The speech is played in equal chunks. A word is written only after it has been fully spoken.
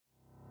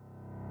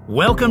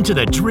Welcome to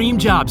the Dream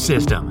Job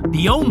System,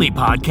 the only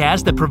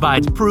podcast that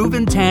provides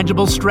proven,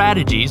 tangible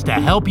strategies to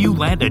help you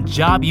land a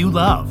job you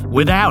love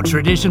without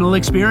traditional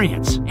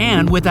experience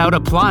and without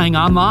applying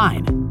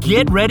online.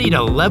 Get ready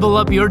to level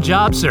up your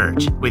job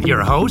search with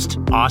your host,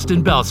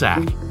 Austin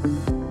Belsak.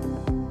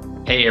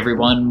 Hey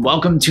everyone,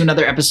 welcome to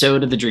another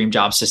episode of the Dream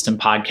Job System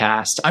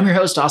podcast. I'm your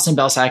host, Austin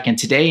Belsak, and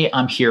today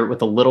I'm here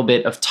with a little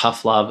bit of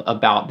tough love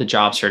about the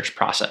job search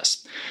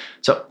process.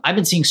 So I've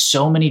been seeing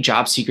so many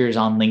job seekers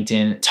on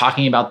LinkedIn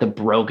talking about the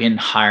broken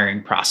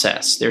hiring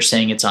process. They're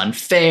saying it's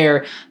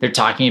unfair. They're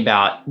talking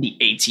about the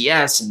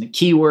ATS and the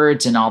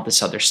keywords and all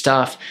this other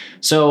stuff.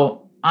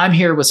 So I'm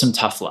here with some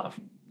tough love.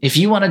 If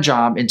you want a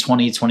job in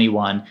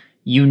 2021,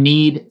 you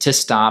need to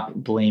stop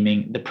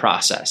blaming the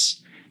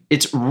process.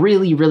 It's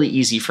really, really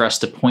easy for us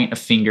to point a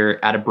finger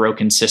at a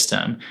broken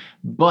system,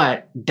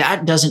 but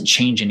that doesn't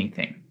change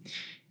anything.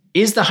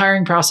 Is the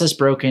hiring process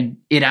broken?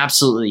 It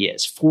absolutely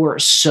is, for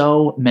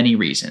so many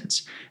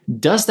reasons.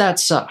 Does that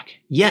suck?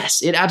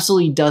 Yes, it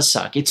absolutely does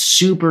suck. It's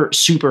super,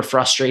 super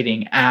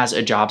frustrating as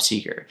a job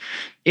seeker.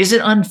 Is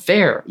it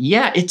unfair?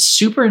 Yeah, it's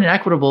super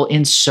inequitable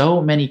in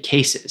so many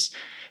cases.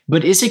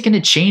 But is it going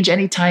to change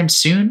anytime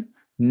soon?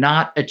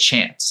 Not a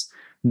chance.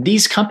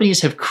 These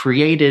companies have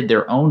created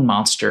their own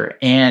monster,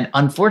 and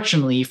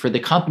unfortunately for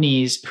the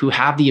companies who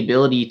have the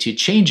ability to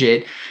change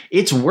it,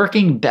 it's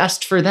working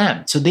best for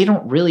them. So they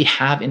don't really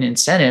have an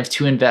incentive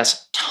to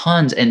invest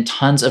tons and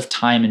tons of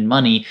time and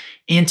money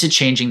into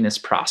changing this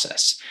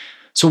process.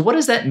 So what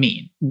does that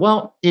mean?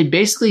 Well, it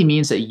basically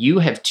means that you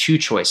have two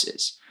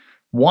choices.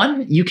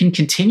 One, you can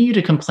continue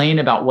to complain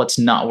about what's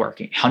not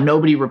working, how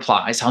nobody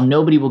replies, how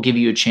nobody will give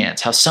you a chance,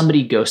 how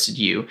somebody ghosted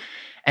you.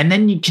 And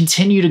then you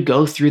continue to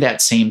go through that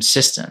same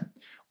system.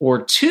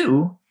 Or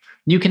two,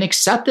 you can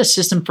accept the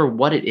system for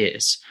what it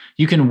is.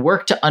 You can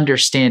work to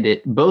understand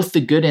it, both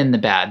the good and the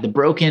bad, the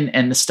broken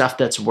and the stuff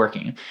that's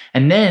working.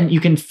 And then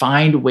you can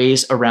find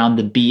ways around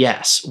the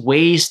BS,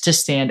 ways to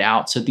stand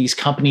out so these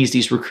companies,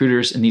 these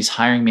recruiters, and these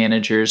hiring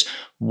managers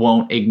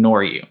won't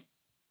ignore you.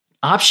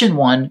 Option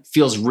one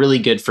feels really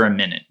good for a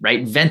minute,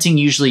 right? Venting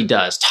usually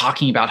does,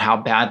 talking about how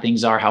bad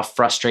things are, how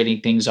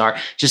frustrating things are,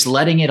 just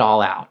letting it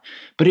all out.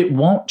 But it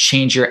won't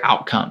change your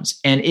outcomes,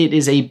 and it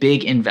is a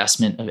big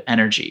investment of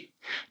energy.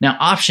 Now,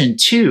 option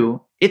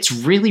two, it's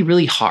really,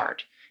 really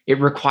hard. It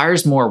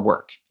requires more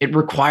work. It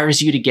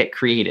requires you to get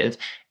creative,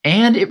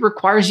 and it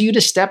requires you to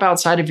step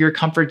outside of your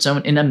comfort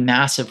zone in a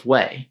massive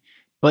way.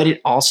 But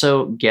it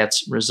also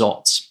gets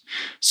results.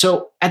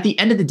 So at the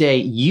end of the day,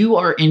 you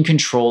are in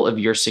control of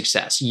your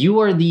success. You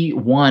are the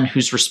one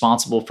who's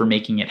responsible for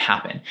making it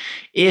happen.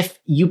 If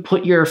you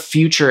put your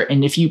future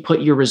and if you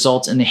put your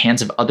results in the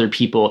hands of other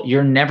people,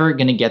 you're never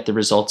going to get the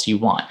results you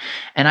want.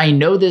 And I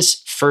know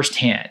this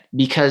firsthand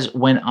because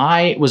when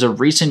I was a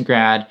recent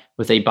grad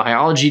with a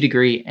biology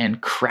degree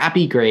and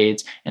crappy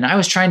grades, and I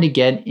was trying to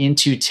get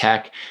into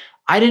tech,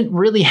 I didn't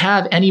really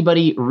have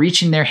anybody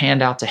reaching their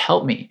hand out to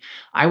help me.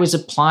 I was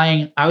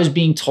applying, I was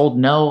being told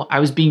no,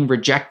 I was being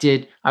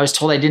rejected. I was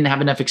told I didn't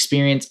have enough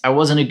experience. I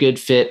wasn't a good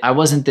fit. I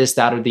wasn't this,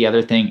 that, or the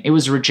other thing. It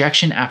was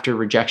rejection after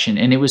rejection,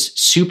 and it was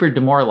super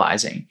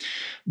demoralizing.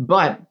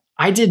 But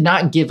I did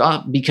not give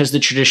up because the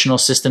traditional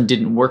system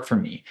didn't work for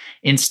me.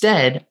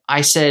 Instead,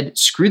 I said,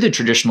 screw the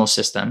traditional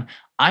system.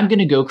 I'm going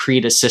to go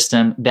create a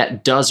system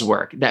that does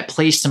work, that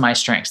plays to my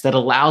strengths, that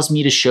allows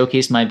me to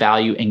showcase my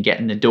value and get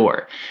in the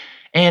door.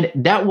 And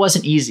that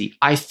wasn't easy.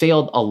 I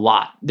failed a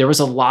lot. There was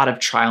a lot of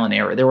trial and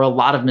error. There were a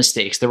lot of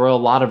mistakes. There were a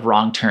lot of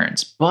wrong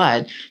turns,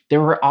 but there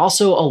were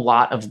also a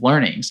lot of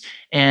learnings.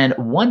 And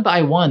one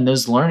by one,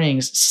 those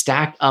learnings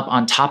stacked up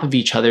on top of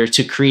each other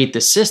to create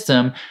the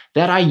system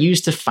that I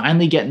used to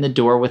finally get in the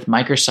door with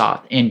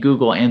Microsoft and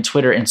Google and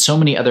Twitter and so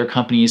many other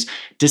companies,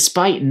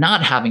 despite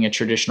not having a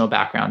traditional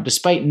background,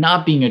 despite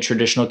not being a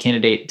traditional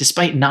candidate,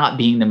 despite not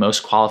being the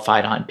most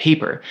qualified on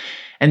paper.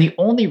 And the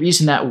only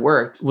reason that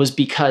worked was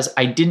because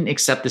I didn't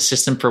accept the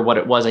system for what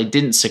it was. I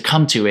didn't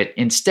succumb to it.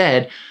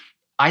 Instead,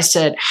 I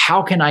said,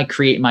 how can I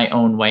create my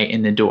own way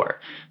in the door?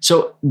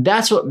 So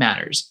that's what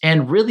matters.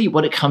 And really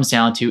what it comes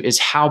down to is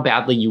how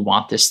badly you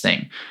want this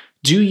thing.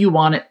 Do you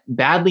want it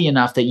badly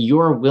enough that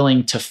you're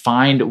willing to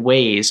find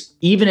ways,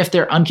 even if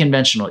they're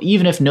unconventional,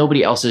 even if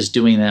nobody else is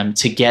doing them,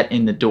 to get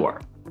in the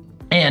door?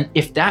 And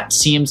if that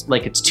seems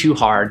like it's too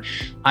hard,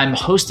 I'm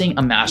hosting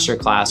a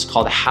masterclass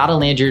called How to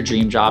Land Your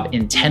Dream Job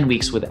in 10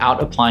 Weeks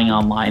Without Applying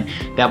Online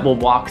that will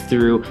walk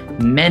through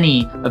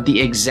many of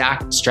the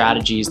exact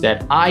strategies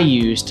that I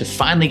use to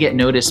finally get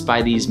noticed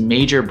by these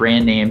major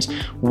brand names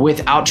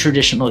without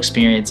traditional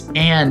experience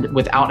and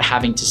without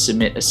having to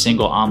submit a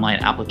single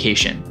online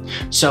application.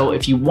 So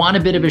if you want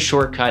a bit of a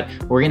shortcut,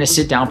 we're going to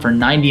sit down for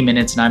 90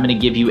 minutes and I'm going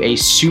to give you a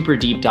super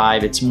deep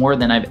dive. It's more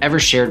than I've ever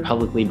shared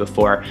publicly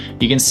before.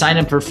 You can sign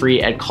up for free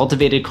today at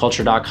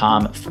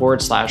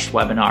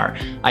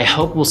cultivatedculture.com/webinar. I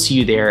hope we'll see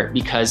you there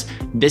because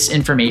this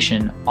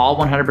information, all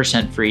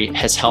 100% free,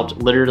 has helped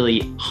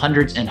literally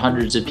hundreds and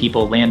hundreds of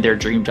people land their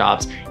dream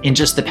jobs in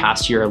just the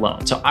past year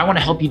alone. So I want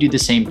to help you do the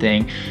same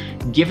thing.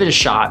 Give it a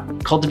shot.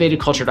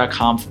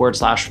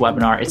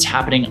 cultivatedculture.com/webinar. It's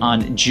happening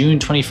on June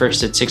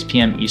 21st at 6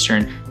 p.m.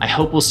 Eastern. I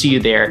hope we'll see you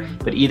there.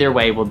 But either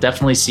way, we'll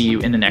definitely see you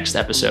in the next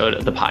episode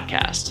of the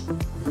podcast.